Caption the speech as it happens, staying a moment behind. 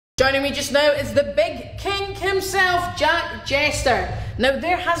Joining me just now is the big king himself, Jack Jester. Now,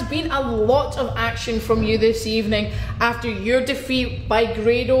 there has been a lot of action from you this evening after your defeat by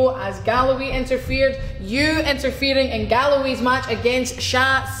Grado as Galloway interfered, you interfering in Galloway's match against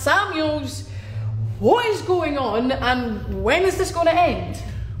Sha Samuels. What is going on and when is this going to end?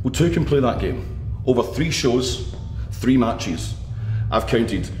 Well, two can play that game. Over 3 shows, 3 matches. I've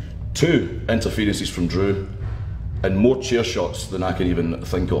counted 2 interferences from Drew and more chair shots than I can even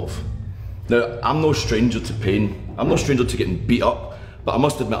think of. Now, I'm no stranger to pain. I'm no stranger to getting beat up, but I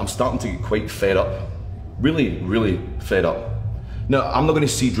must admit I'm starting to get quite fed up. Really fed up. Now, I'm not going to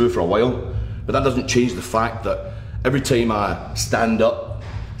see Drew for a while, but that doesn't change the fact that every time I stand up,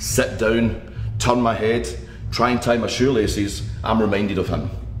 sit down, turn my head, try and tie my shoelaces, I'm reminded of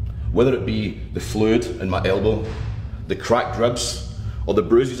him. Whether it be the fluid in my elbow, the cracked ribs, or the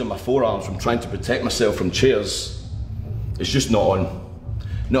bruises on my forearms from trying to protect myself from chairs, it's just not on.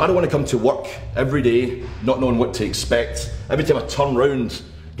 Now, I don't want to come to work every day not knowing what to expect. Every time I turn round,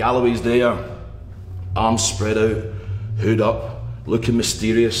 Galloway's there, arms spread out, hood up, looking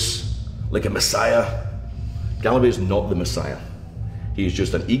mysterious, like a messiah. Galloway is not the messiah. He is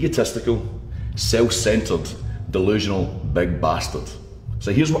just an egotistical, self-centered, delusional big bastard.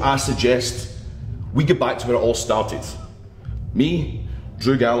 So here's what I suggest. We get back to where it all started. Me,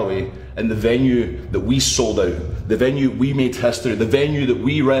 Drew Galloway, and the venue that we sold out, the venue we made history, the venue that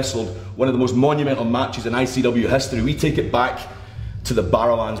we wrestled one of the most monumental matches in ICW history. We take it back to the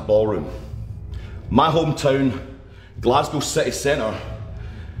Barrowland Ballroom. My hometown, Glasgow city centre,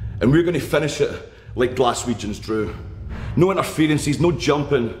 and we're going to finish it like Glaswegians, Drew. No interferences, no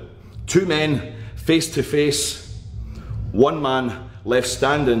jumping. 2 men face to face, 1 man left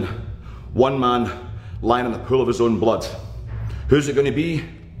standing, 1 man lying in the pool of his own blood. Who's it going to be?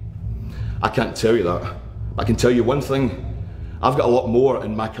 I can't tell you that. I can tell you one thing, I've got a lot more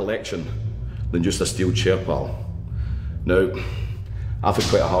in my collection than just a steel chair, pal. Now, I've had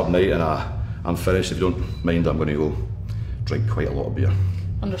quite a hard night and I'm finished. If you don't mind, I'm going to go drink quite a lot of beer.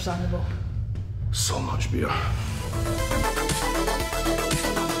 Understandable. So much beer.